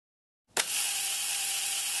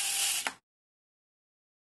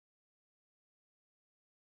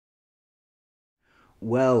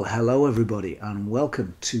Well, hello everybody and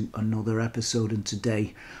welcome to another episode, and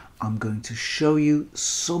today I'm going to show you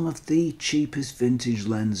some of the cheapest vintage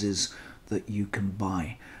lenses that you can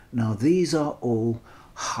buy. Now these are all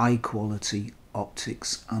high quality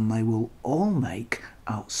optics and they will all make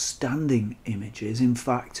outstanding images. In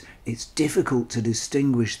fact, it's difficult to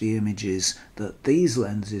distinguish the images that these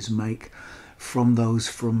lenses make from those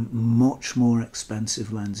from much more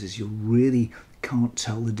expensive lenses. You really can't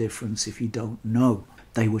tell the difference if you don't know.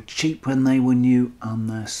 They were cheap when they were new and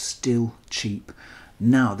they're still cheap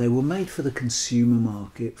now. They were made for the consumer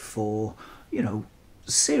market for,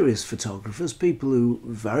 serious photographers, people who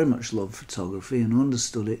very much loved photography and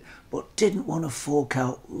understood it, but didn't want to fork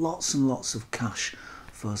out lots and lots of cash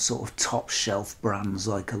for sort of top shelf brands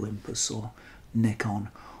like Olympus or Nikon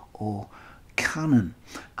or Canon.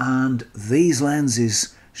 And these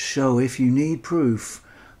lenses show, if you need proof,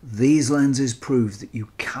 these lenses prove that you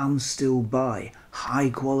can still buy high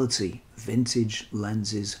quality vintage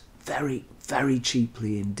lenses very, very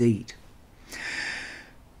cheaply indeed.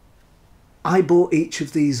 I bought each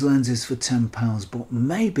of these lenses for £10, but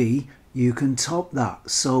maybe you can top that.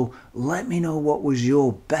 So let me know what was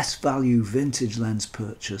your best value vintage lens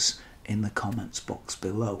purchase in the comments box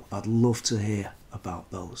below. I'd love to hear about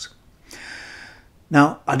those.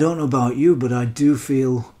 Now, I don't know about you, but I do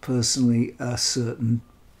feel personally a certain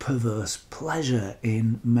perverse pleasure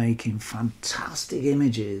in making fantastic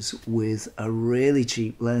images with a really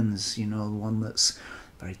cheap lens, one that's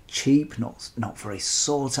very cheap, not very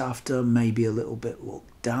sought after, maybe a little bit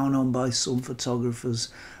looked down on by some photographers.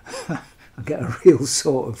 I get a real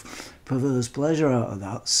sort of perverse pleasure out of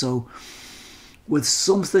that. So with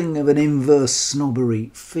something of an inverse snobbery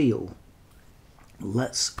feel,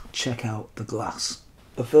 let's check out the glass.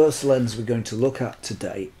 The first lens we're going to look at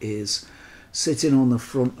today is sitting on the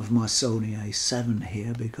front of my Sony A7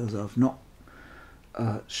 here, because I've not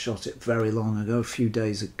shot it very long ago, a few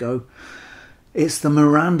days ago. It's the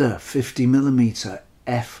Miranda 50mm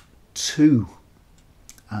f2,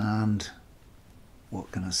 and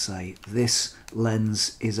what can I say, this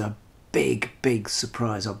lens is a big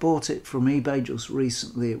surprise. I bought it from eBay just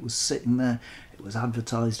recently. It was sitting there, it was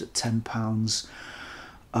advertised at £10.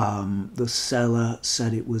 The seller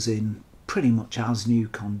said it was in pretty much as new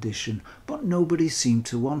condition, but nobody seemed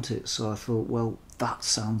to want it. So I thought, well, that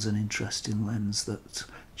sounds an interesting lens that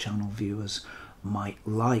channel viewers might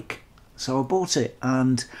like. So I bought it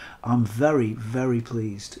and I'm very, very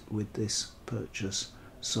pleased with this purchase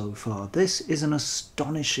so far. This is an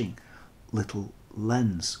astonishing little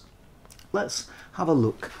lens. Let's have a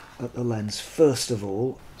look at the lens first of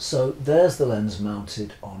all. So there's the lens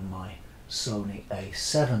mounted on my Sony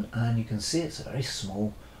A7, and you can see it's a very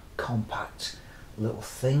small, compact little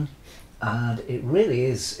thing, and it really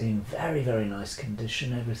is in very, very nice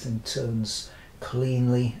condition. Everything turns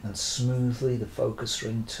cleanly and smoothly. The focus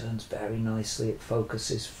ring turns very nicely. It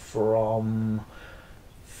focuses from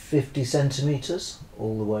 50 centimeters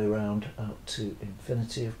all the way around out to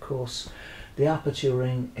infinity, of course. The aperture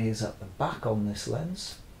ring is at the back on this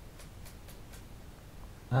lens,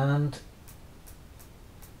 and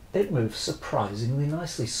it moves surprisingly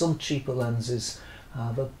nicely. Some cheaper lenses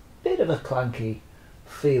have a bit of a clanky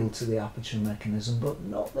feel to the aperture mechanism, but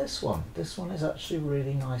not this one. This one is actually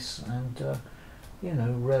really nice and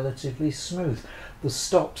relatively smooth. The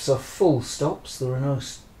stops are full stops. There are no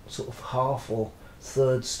sort of half or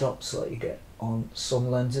third stops like you get on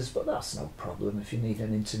some lenses, but that's no problem. If you need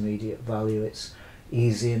an intermediate value, it's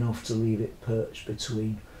easy enough to leave it perched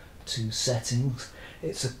between two settings.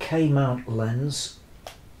 It's a K-mount lens,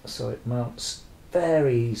 so it mounts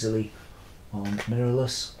very easily on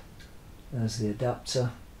mirrorless. There's the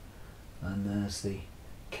adapter and there's the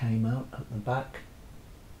K-mount at the back,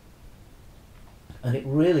 and it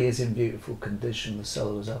really is in beautiful condition. The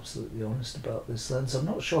seller was absolutely honest about this lens. I'm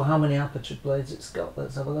not sure how many aperture blades it's got.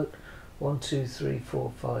 Let's have a look. 1, 2, 3,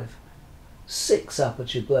 4, 5, 6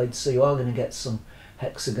 aperture blades, so you are going to get some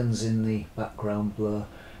hexagons in the background blur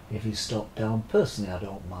if you stop down. Personally, I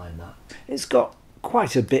don't mind that. It's got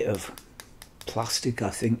quite a bit of plastic,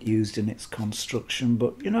 I think, used in its construction,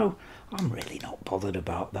 but I'm really not bothered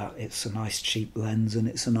about that. It's a nice cheap lens and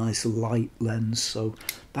it's a nice light lens, so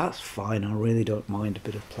that's fine. I really don't mind a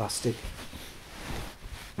bit of plastic.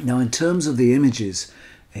 Now, in terms of the images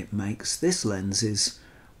it makes, this lens is,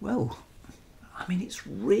 well, it's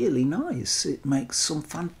really nice. It makes some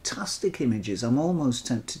fantastic images. I'm almost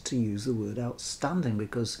tempted to use the word outstanding,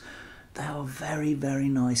 because they are very, very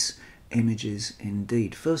nice images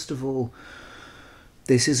indeed. First of all,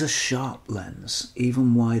 this is a sharp lens,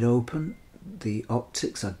 even wide open. The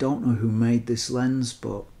optics, I don't know who made this lens,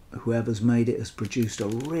 but whoever's made it has produced a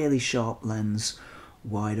really sharp lens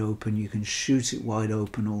wide open. You can shoot it wide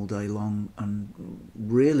open all day long and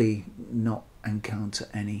really not encounter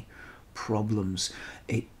any problems.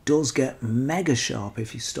 It does get mega sharp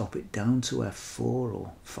if you stop it down to f4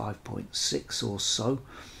 or 5.6 or so,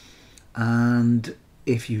 and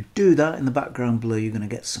if you do that in the background blur, you're going to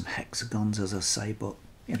get some hexagons, as I say, but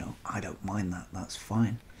you know, I don't mind that, that's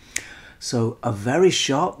fine. So a very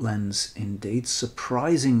sharp lens indeed,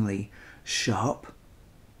 surprisingly sharp.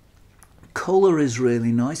 Colour is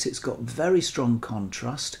really nice. It's got very strong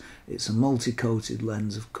contrast. It's a multi-coated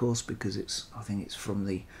lens, of course, because I think it's from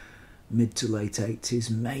the mid to late 80s,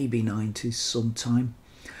 maybe 90s sometime.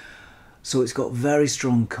 So it's got very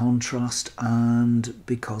strong contrast, and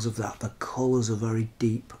because of that the colours are very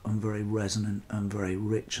deep and very resonant and very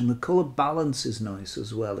rich, and the colour balance is nice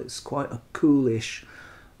as well. It's quite a coolish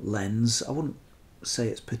lens. I wouldn't say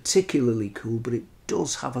it's particularly cool, but it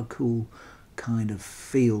does have a cool kind of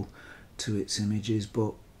feel to its images,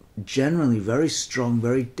 but generally very strong,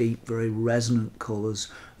 very deep, very resonant colours,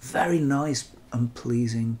 very nice and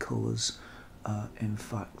pleasing colours, in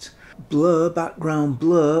fact. Blur, background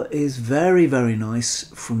blur, is very, very nice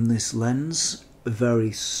from this lens,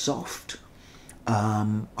 very soft.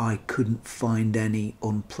 I couldn't find any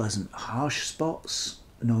unpleasant harsh spots,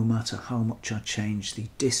 no matter how much I changed the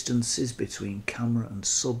distances between camera and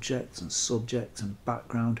subject and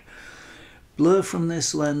background. Blur from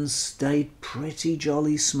this lens stayed pretty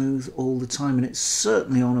jolly smooth all the time, and it's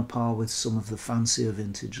certainly on a par with some of the fancier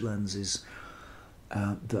vintage lenses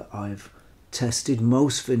that I've tested.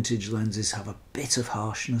 Most vintage lenses have a bit of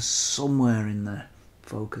harshness somewhere in their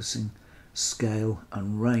focusing scale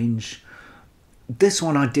and range. This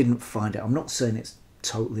one I didn't find it. I'm not saying it's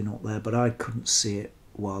totally not there, but I couldn't see it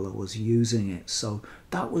while I was using it, so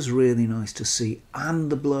that was really nice to see.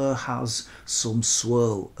 And the blur has some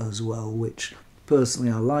swirl as well, which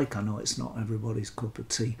personally I like. I know it's not everybody's cup of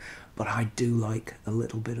tea, but I do like a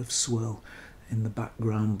little bit of swirl in the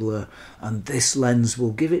background blur, and this lens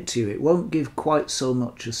will give it to you. It won't give quite so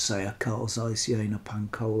much as, say, a Carl Zeiss Jena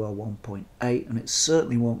Pancola 1.8, and it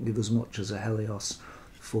certainly won't give as much as a Helios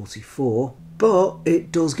 44, but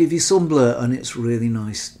it does give you some blur, and it's really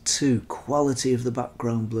nice too. Quality of the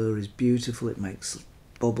background blur is beautiful. It makes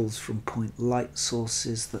bubbles from point light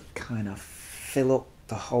sources that kind of fill up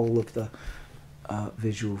the whole of the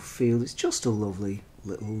visual field. It's just a lovely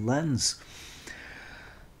little lens.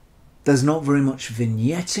 There's not very much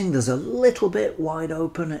vignetting. There's a little bit wide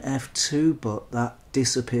open at f2, but that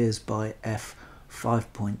disappears by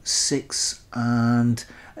f5.6, and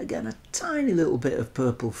again a tiny little bit of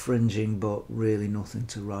purple fringing, but really nothing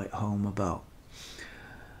to write home about.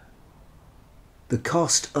 The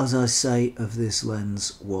cost, as I say, of this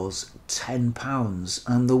lens was £10,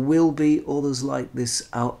 and there will be others like this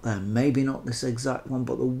out there. Maybe not this exact one,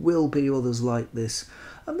 but there will be others like this,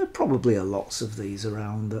 and there probably are lots of these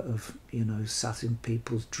around that have, you know, sat in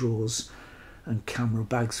people's drawers and camera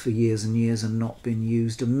bags for years and years and not been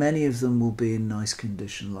used, and many of them will be in nice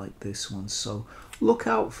condition like this one. So look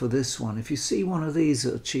out for this one. If you see one of these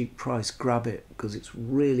at a cheap price, grab it, because it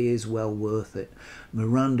really is well worth it.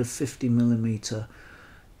 Miranda 50mm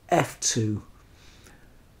f2,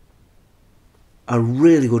 a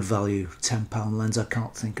really good value, £10 lens. I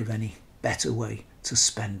can't think of any better way to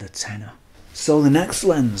spend a tenner. So the next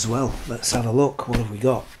lens, well, let's have a look. What have we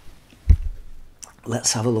got?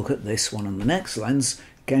 Let's have a look at this one. And the next lens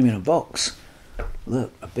came in a box.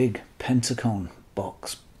 Look, a big Pentacon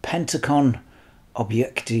box. Pentacon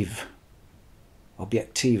Objective.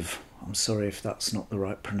 I'm sorry if that's not the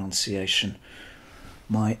right pronunciation.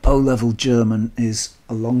 My O-level German is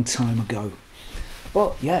a long time ago.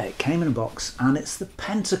 But yeah, it came in a box, and it's the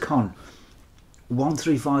Pentacon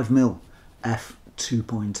 135mm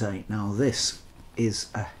f2.8. Now this is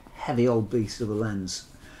a heavy old beast of a lens.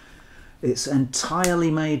 It's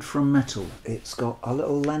entirely made from metal. It's got a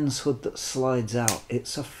little lens hood that slides out.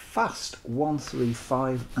 It's a fast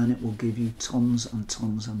 135, and it will give you tons and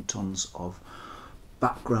tons and tons of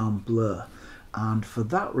background blur. And for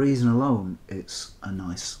that reason alone, it's a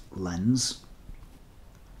nice lens.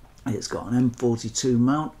 It's got an M42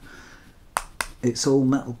 mount. It's all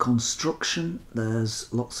metal construction.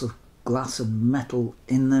 There's lots of glass and metal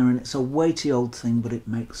in there, and it's a weighty old thing, but it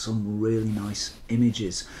makes some really nice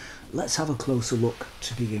images. Let's have a closer look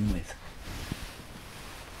to begin with.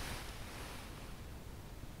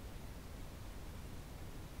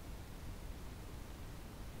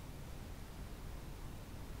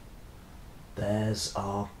 There's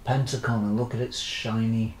our Pentacon, and look at its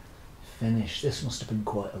shiny finish. This must have been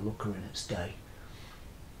quite a looker in its day.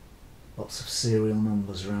 Lots of serial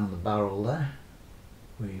numbers around the barrel there.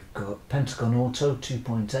 We've got Pentacon Auto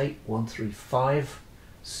 2.8 135.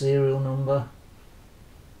 serial number,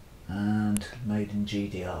 and made in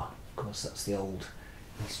GDR. Of course, that's the old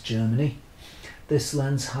East Germany. This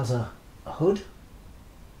lens has a hood,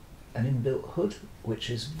 an inbuilt hood, which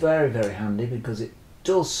is very, very handy because it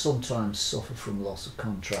does sometimes suffer from loss of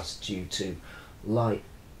contrast due to light,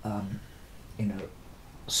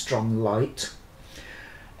 strong light.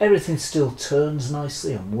 Everything still turns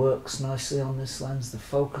nicely and works nicely on this lens. The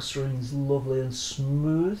focus ring is lovely and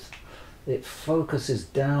smooth. It focuses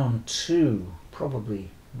down to probably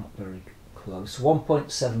not very close,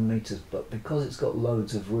 1.7 meters, but because it's got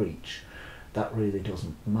loads of reach, that really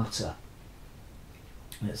doesn't matter.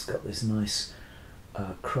 It's got this nice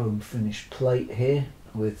chrome finished plate here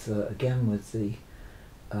with again with the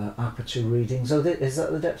aperture readings. Oh, is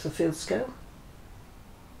that the depth of field scale?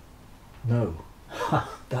 No,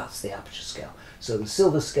 that's the aperture scale. So the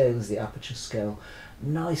silver scale is the aperture scale,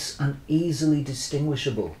 nice and easily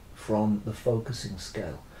distinguishable from the focusing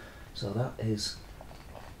scale. So that is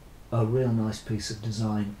a real nice piece of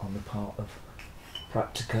design on the part of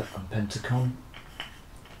Prakticar and Pentacon.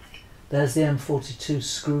 There's the M42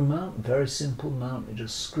 screw mount, very simple mount. It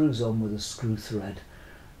just screws on with a screw thread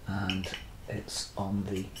and it's on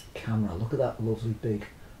the camera. Look at that lovely big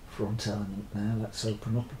front element there. Let's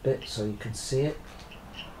open up a bit so you can see it.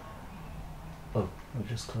 Oh, we've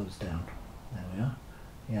just closed down. There we are.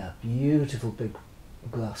 Yeah, beautiful big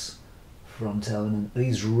glass front element.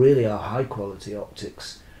 These really are high quality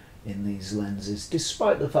optics in these lenses,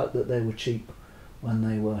 despite the fact that they were cheap when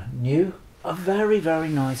they were new. A very, very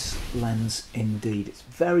nice lens indeed. It's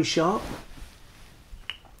very sharp.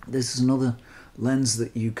 This is another lens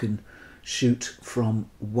that you can shoot from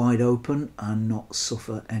wide open and not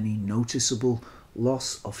suffer any noticeable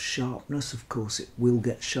loss of sharpness. Of course, it will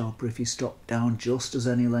get sharper if you stop down, just as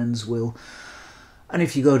any lens will. And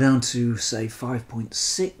if you go down to, say,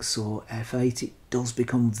 5.6 or f8, it does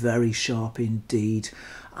become very sharp indeed,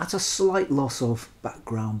 at a slight loss of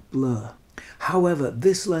background blur. However,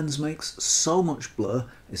 this lens makes so much blur,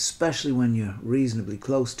 especially when you're reasonably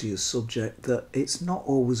close to your subject, that it's not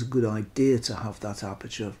always a good idea to have that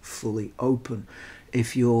aperture fully open.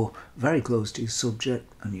 If you're very close to your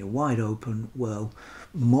subject and you're wide open, well,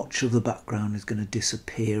 much of the background is going to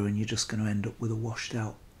disappear and you're just going to end up with a washed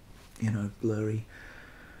out, blurry,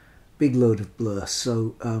 big load of blur.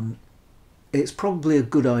 So it's probably a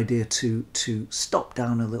good idea to stop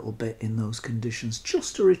down a little bit in those conditions,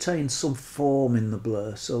 just to retain some form in the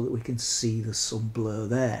blur so that we can see there's some blur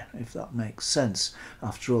there, if that makes sense.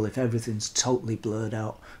 After all, if everything's totally blurred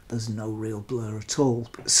out, there's no real blur at all.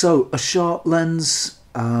 So a sharp lens,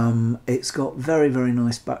 it's got very, very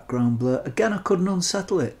nice background blur. Again, I couldn't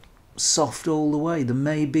unsettle it. Soft all the way. There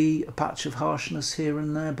may be a patch of harshness here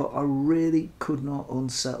and there, but I really could not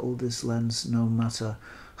unsettle this lens no matter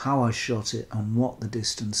how I shot it and what the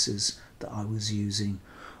distances that I was using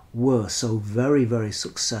were. So very, very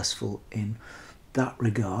successful in that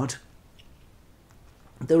regard.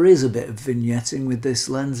 There is a bit of vignetting with this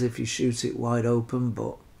lens if you shoot it wide open,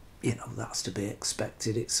 but that's to be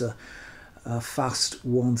expected. It's a fast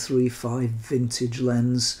 135 vintage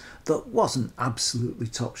lens that wasn't absolutely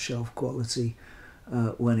top shelf quality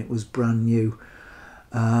when it was brand new.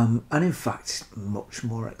 And in fact, much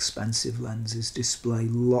more expensive lenses display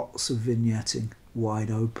lots of vignetting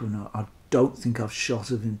wide open. I don't think I've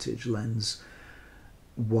shot a vintage lens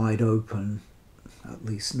wide open, at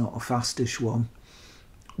least not a fastish one,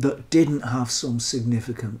 that didn't have some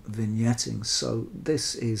significant vignetting. So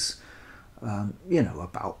this is,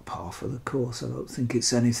 about par for the course. I don't think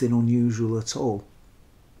it's anything unusual at all.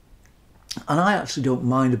 And I actually don't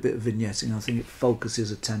mind a bit of vignetting. I think it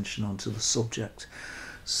focuses attention onto the subject.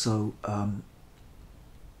 So,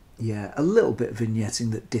 yeah, a little bit of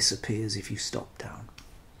vignetting that disappears if you stop down.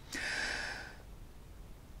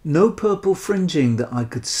 No purple fringing that I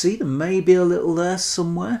could see. There may be a little there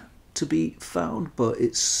somewhere to be found, but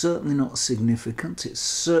it's certainly not significant. It's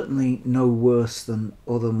certainly no worse than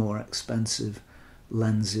other more expensive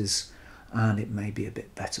lenses, and it may be a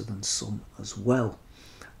bit better than some as well.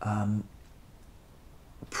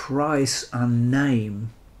 Price and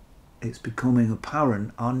name, it's becoming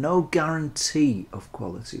apparent, are no guarantee of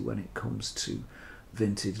quality when it comes to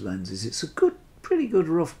vintage lenses. It's a pretty good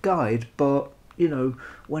rough guide, but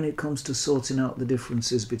when it comes to sorting out the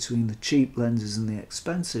differences between the cheap lenses and the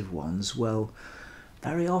expensive ones, well,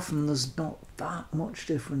 very often there's not that much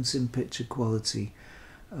difference in picture quality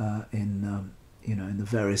in the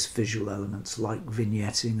various visual elements like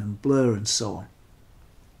vignetting and blur and so on.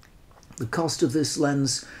 The cost of this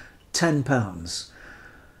lens, £10.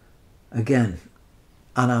 Again,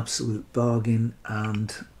 an absolute bargain,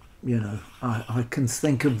 and you know, I can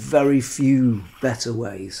think of very few better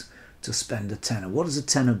ways to spend a tenner. What does a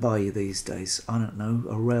tenner buy you these days? I don't know,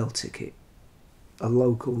 a rail ticket, a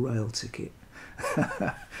local rail ticket,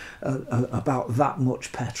 about that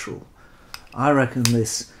much petrol. I reckon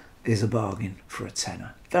this is a bargain for a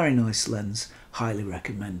tenner. Very nice lens, highly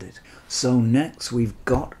recommended. So next we've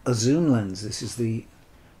got a zoom lens. This is the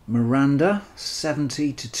Miranda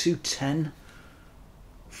 70 to 210,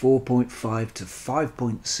 4.5 to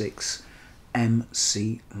 5.6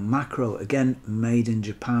 MC macro. Again, made in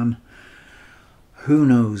Japan. Who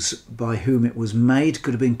knows by whom it was made?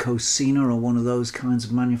 Could have been Cosina or one of those kinds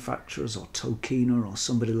of manufacturers, or Tokina or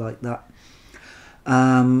somebody like that.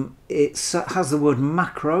 It has the word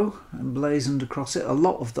macro emblazoned across it. A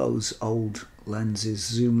lot of those old lenses,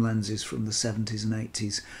 zoom lenses from the 70s and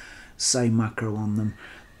 80s, say macro on them.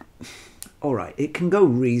 Alright, it can go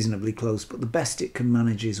reasonably close, but the best it can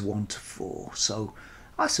manage is 1 to 4. So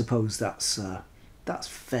I suppose that's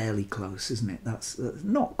fairly close, isn't it? That's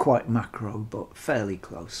not quite macro, but fairly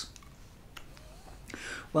close.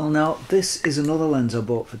 Well, now this is another lens I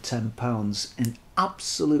bought for £10 in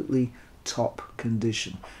absolutely top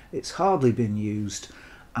condition. It's hardly been used,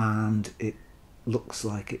 and it looks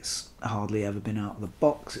like it's hardly ever been out of the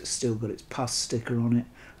box. It's still got its pass sticker on it,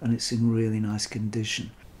 and it's in really nice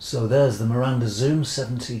condition. So there's the Miranda Zoom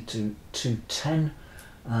 70 to 210,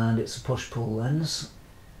 and it's a push-pull lens.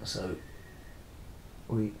 So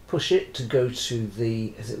we push it to go to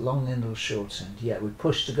the, is it long end or short end? Yeah, we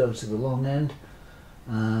push to go to the long end,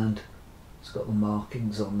 and it's got the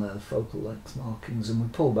markings on there, the focal length markings, and we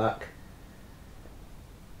pull back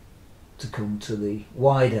to come to the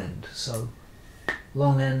wide end. So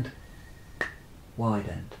long end, wide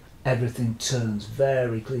end. Everything turns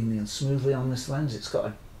very cleanly and smoothly on this lens. It's got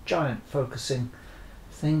a giant focusing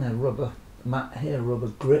thing, a rubber mat here, rubber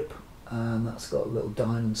grip, and that's got a little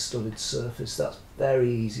diamond studded surface. That's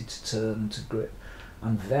very easy to turn and to grip,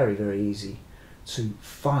 and very, very easy to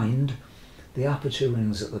find. The aperture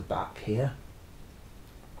rings at the back here.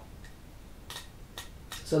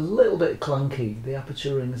 It's a little bit clunky. The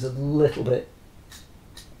aperture ring is a little bit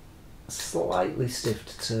slightly stiff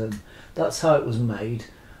to turn. That's how it was made.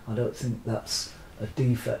 I don't think that's a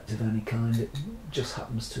defect of any kind. It just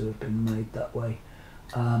happens to have been made that way.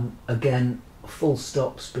 Again, full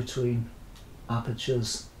stops between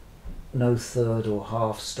apertures, no third or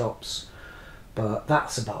half stops, but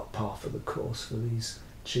that's about par for the course for these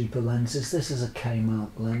cheaper lenses. This is a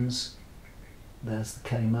K-mount lens. There's the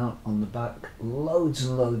K-mount on the back. Loads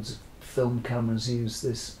and loads of film cameras use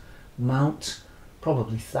this mount.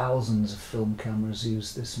 Probably thousands of film cameras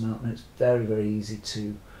use this mount, and it's very, very easy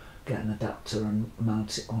to get an adapter and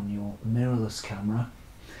mount it on your mirrorless camera.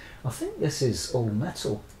 I think this is all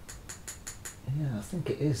metal. Yeah, I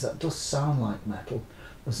think it is. That does sound like metal.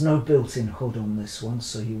 There's no built-in hood on this one,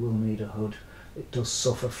 so you will need a hood. It does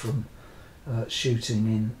suffer from shooting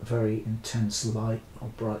in very intense light or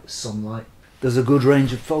bright sunlight. There's a good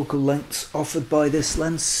range of focal lengths offered by this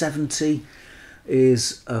lens. 70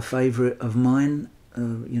 is a favourite of mine.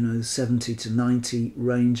 You know, 70 to 90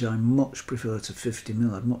 range I much prefer to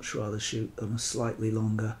 50mm. I'd much rather shoot on a slightly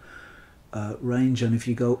longer range, and if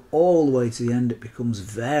you go all the way to the end it becomes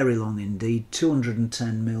very long indeed.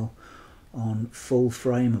 210mm on full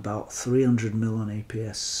frame, about 300mm on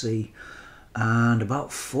APS-C, and about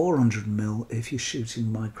 400mm if you're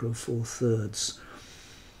shooting micro 4/3.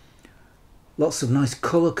 Lots of nice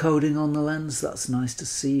colour coding on the lens. That's nice to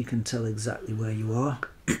see. You can tell exactly where you are.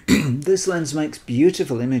 This lens makes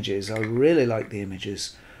beautiful images. I really like the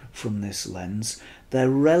images from this lens. They're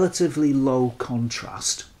relatively low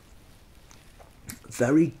contrast,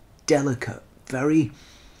 very delicate, very,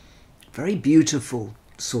 very beautiful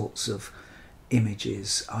sorts of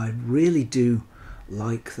images. I really do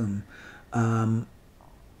like them.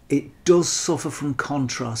 It does suffer from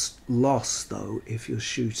contrast loss though if you're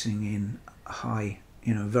shooting in high,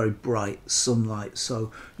 you know, very bright sunlight,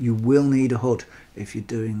 so you will need a hood if you're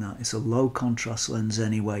doing that. It's a low contrast lens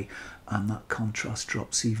anyway, and that contrast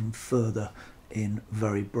drops even further in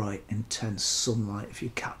very bright intense sunlight if you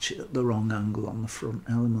catch it at the wrong angle on the front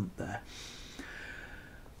element there.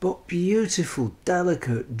 But beautiful,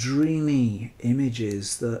 delicate, dreamy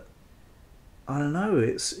images that, I don't know,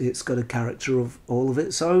 it's got a character of all of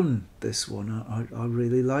its own, this one. I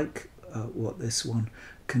really like what this one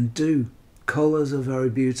can do. Colours are very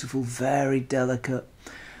beautiful, very delicate,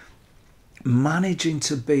 managing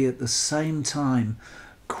to be at the same time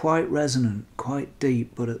quite resonant, quite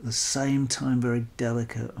deep, but at the same time very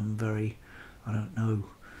delicate and very, I don't know,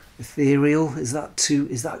 ethereal. Is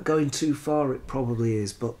that going too far? It probably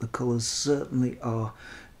is, but the colours certainly are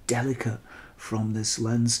delicate from this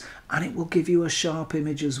lens, and it will give you a sharp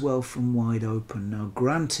image as well from wide open. Now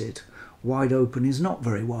granted, wide open is not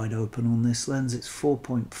very wide open on this lens. It's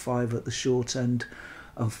 4.5 at the short end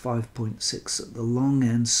and 5.6 at the long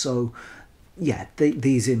end, so yeah,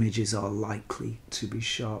 these images are likely to be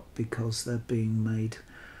sharp because they're being made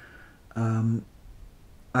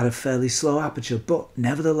at a fairly slow aperture, but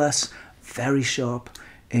nevertheless very sharp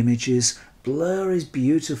images. Blur is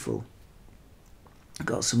beautiful.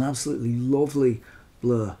 Got some absolutely lovely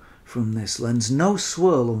blur from this lens. No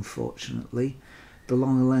swirl, unfortunately. The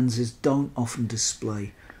longer lenses don't often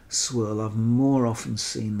display swirl. I've more often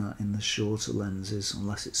seen that in the shorter lenses,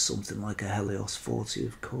 unless it's something like a Helios 40,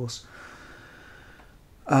 of course.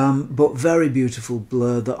 But very beautiful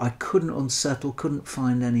blur that I couldn't unsettle, couldn't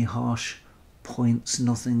find any harsh points,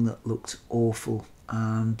 nothing that looked awful.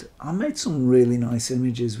 And I made some really nice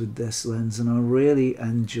images with this lens, and I really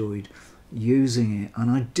enjoyed using it. And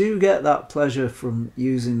I do get that pleasure from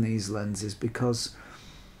using these lenses because,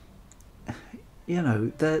 you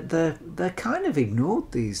know, they're kind of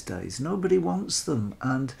ignored these days. Nobody wants them,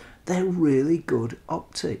 and they're really good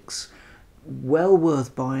optics. Well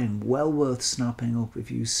worth buying, well worth snapping up if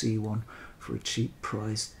you see one for a cheap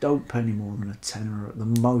price. Don't pay any more than a tenner, at the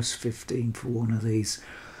most 15 for one of these.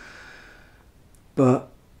 But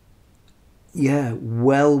yeah,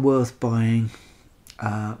 well worth buying.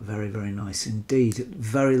 Very, very nice indeed.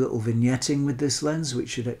 Very little vignetting with this lens,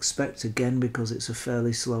 which you'd expect, again, because it's a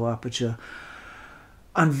fairly slow aperture.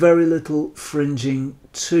 And very little fringing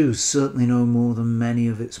too, certainly no more than many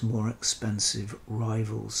of its more expensive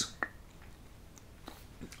rivals.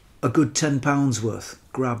 A good £10 worth.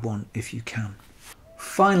 Grab one if you can.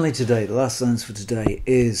 Finally today, the last lens for today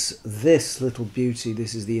is this little beauty.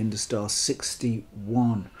 This is the Industar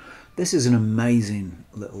 61. This is an amazing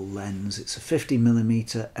little lens. It's a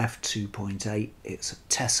 50mm f2.8. It's a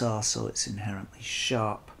Tessar, so it's inherently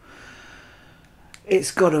sharp.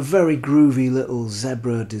 It's got a very groovy little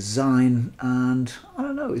zebra design, and I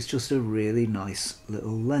don't know, it's just a really nice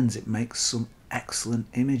little lens. It makes some excellent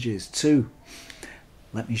images too.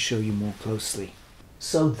 Let me show you more closely.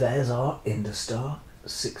 So there's our Industar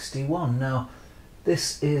 61. Now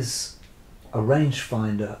this is a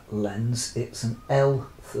rangefinder lens. It's an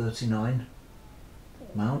L39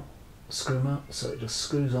 mount, screw mount, so it just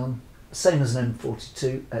screws on. Same as an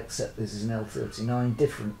M42, except this is an L39,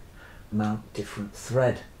 different mount, different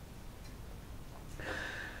thread.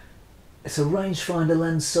 It's a rangefinder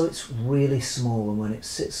lens, so it's really small, and when it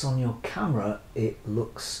sits on your camera it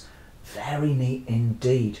looks very neat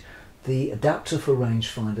indeed. The adapter for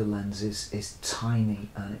rangefinder lenses is tiny,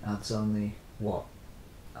 and it adds only, what,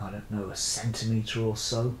 I don't know, a centimetre or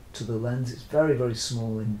so to the lens. It's very, very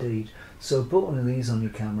small indeed. So put one of these on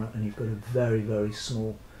your camera and you've got a very, very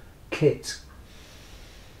small kit.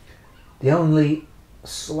 The only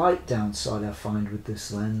slight downside I find with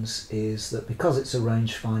this lens is that because it's a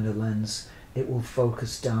rangefinder lens, it will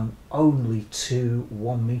focus down only to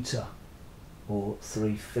 1 metre or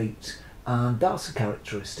 3 feet, and that's a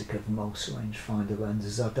characteristic of most rangefinder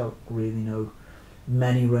lenses. I don't really know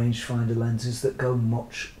many rangefinder lenses that go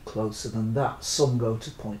much closer than that. Some go to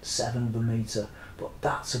 0.7 of a metre, but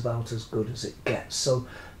that's about as good as it gets. So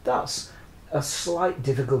that's a slight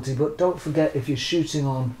difficulty, but don't forget, if you're shooting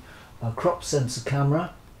on a crop sensor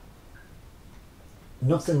camera,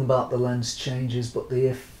 nothing about the lens changes, but the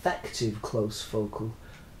effective close focal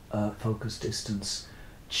focus distance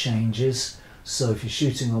changes. So if you're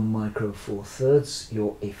shooting on micro four thirds,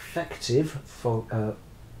 your effective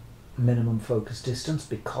minimum focus distance,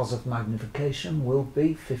 because of magnification, will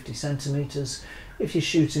be 50 centimeters. If you're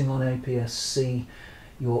shooting on APS-C,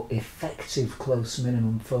 your effective close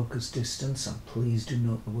minimum focus distance, and please do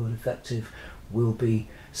note the word effective, will be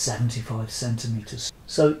 75 centimeters.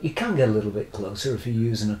 So you can get a little bit closer if you're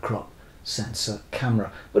using a crop sensor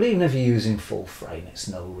camera, but even if you're using full frame, it's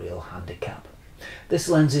no real handicap. This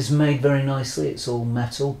lens is made very nicely. It's all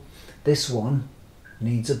metal. This one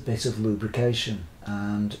needs a bit of lubrication,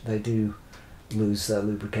 and they do lose their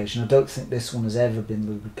lubrication. I don't think this one has ever been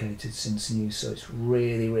lubricated since new, so it's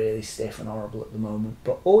really, really stiff and horrible at the moment.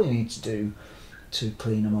 But all you need to do to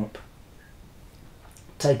clean them up,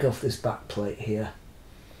 take off this back plate here,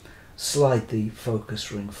 slide the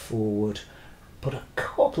focus ring forward, put a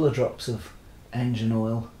couple of drops of engine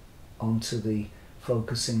oil onto the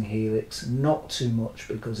focusing helix, not too much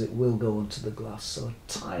because it will go onto the glass, so a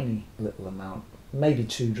tiny little amount, maybe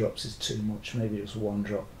 2 drops is too much, maybe just 1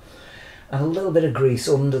 drop, and a little bit of grease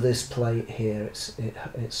under this plate here.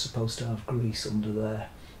 It's supposed to have grease under there,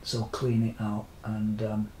 so clean it out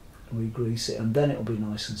and re-grease it, and then it'll be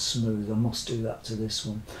nice and smooth. I must do that to this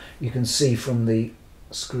one. You can see from the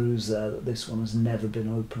screws there that this one has never been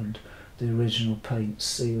opened. The original paint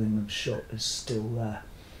sealing them shut is still there.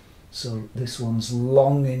 So this one's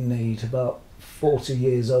long in need, about 40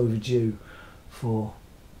 years overdue for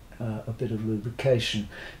a bit of lubrication.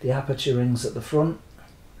 The aperture rings at the front,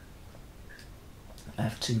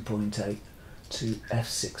 f2.8 to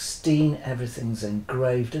f16, everything's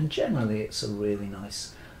engraved, and generally it's a really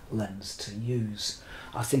nice lens to use.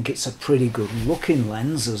 I think it's a pretty good looking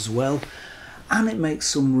lens as well, and it makes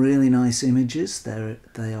some really nice images.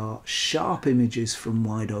 They are sharp images from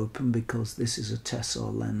wide open, because this is a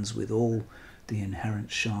Tessar lens with all the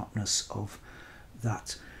inherent sharpness of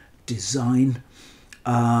that design.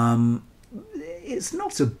 It's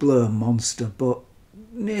not a blur monster, but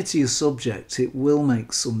near to your subject it will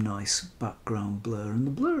make some nice background blur, and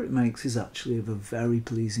the blur it makes is actually of a very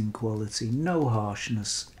pleasing quality. No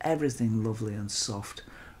harshness, everything lovely and soft,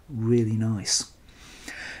 really nice.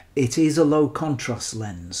 It is a low contrast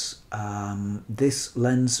lens. This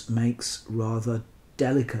lens makes rather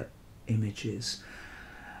delicate images.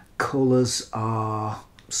 Colours are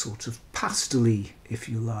sort of pastel-y, if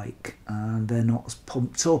you like, and they're not as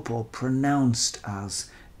pumped up or pronounced as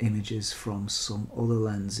images from some other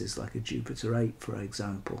lenses like a Jupiter 8 for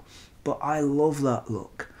example. But I love that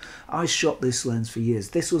look. I shot this lens for years.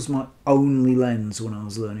 This was my only lens when I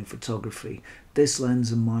was learning photography. This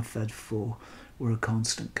lens and my Fed 4 were a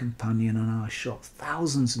constant companion, and I shot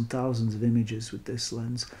thousands and thousands of images with this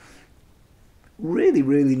lens. Really,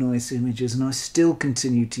 really nice images, and I still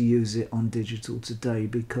continue to use it on digital today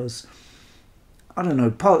because, I don't know,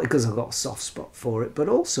 partly because I've got a soft spot for it, but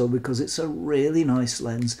also because it's a really nice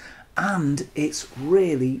lens and it's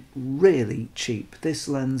really, really cheap. This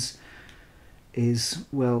lens is,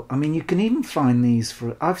 well, I mean, you can even find these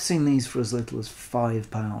for, I've seen these for as little as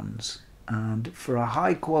 £5, and for a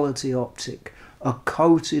high quality optic, a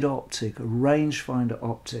coated optic, a rangefinder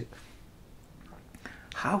optic,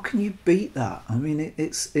 how can you beat that? I mean,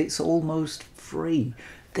 it's almost free.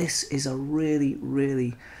 This is a really,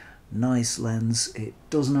 really nice lens. It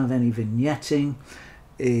doesn't have any vignetting.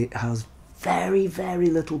 It has very, very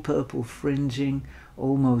little purple fringing,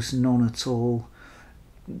 almost none at all.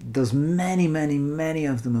 There's many, many, many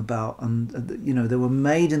of them about, and you know, they were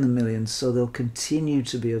made in the millions, so they'll continue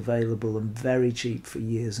to be available and very cheap for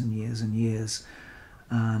years and years and years.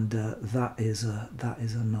 And that is a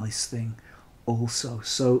nice thing also.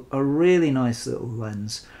 So a really nice little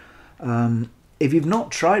lens. If you've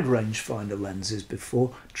not tried rangefinder lenses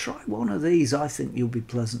before, try one of these. I think you'll be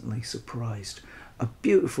pleasantly surprised. A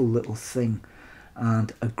beautiful little thing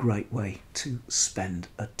and a great way to spend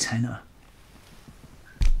a tenner.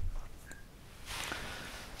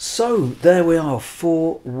 So there we are,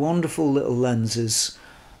 4 wonderful little lenses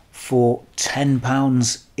for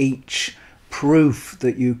 £10 each. Proof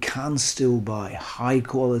that you can still buy high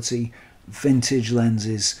quality vintage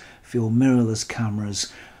lenses for your mirrorless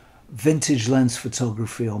cameras. Vintage lens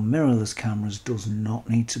photography on mirrorless cameras does not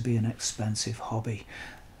need to be an expensive hobby.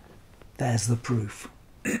 There's the proof.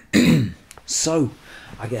 So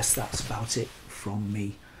I guess that's about it from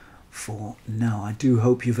me for now. I do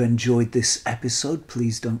hope you've enjoyed this episode.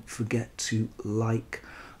 Please don't forget to like,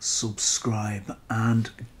 subscribe and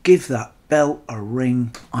give that bell a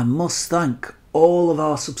ring. I must thank all of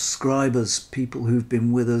our subscribers, people who've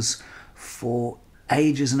been with us for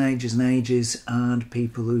ages and ages and ages, and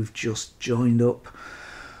people who've just joined up.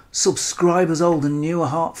 Subscribers old and new, a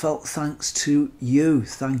heartfelt thanks to you.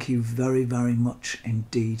 Thank you very, very much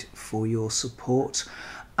indeed for your support.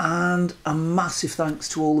 And a massive thanks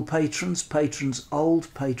to all the patrons, patrons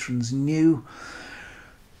old, patrons new,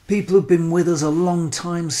 people who've been with us a long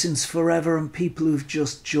time, since forever, and people who've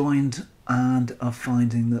just joined and are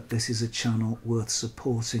finding that this is a channel worth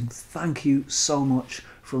supporting. Thank you so much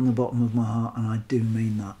from the bottom of my heart, and I do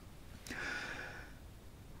mean that.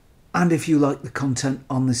 And if you like the content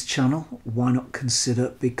on this channel, why not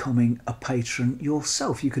consider becoming a patron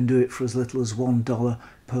yourself? You can do it for as little as $1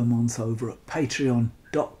 per month over at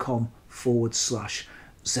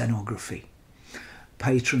patreon.com/Zenography.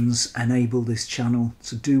 Patrons enable this channel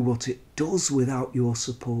to do what it does. Without your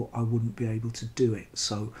support, I wouldn't be able to do it.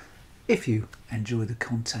 So if you enjoy the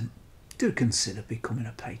content, do consider becoming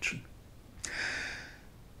a patron.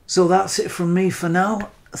 So that's it from me for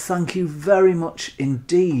now. Thank you very much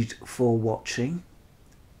indeed for watching,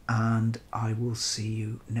 and I will see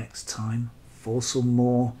you next time for some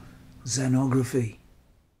more Zenography.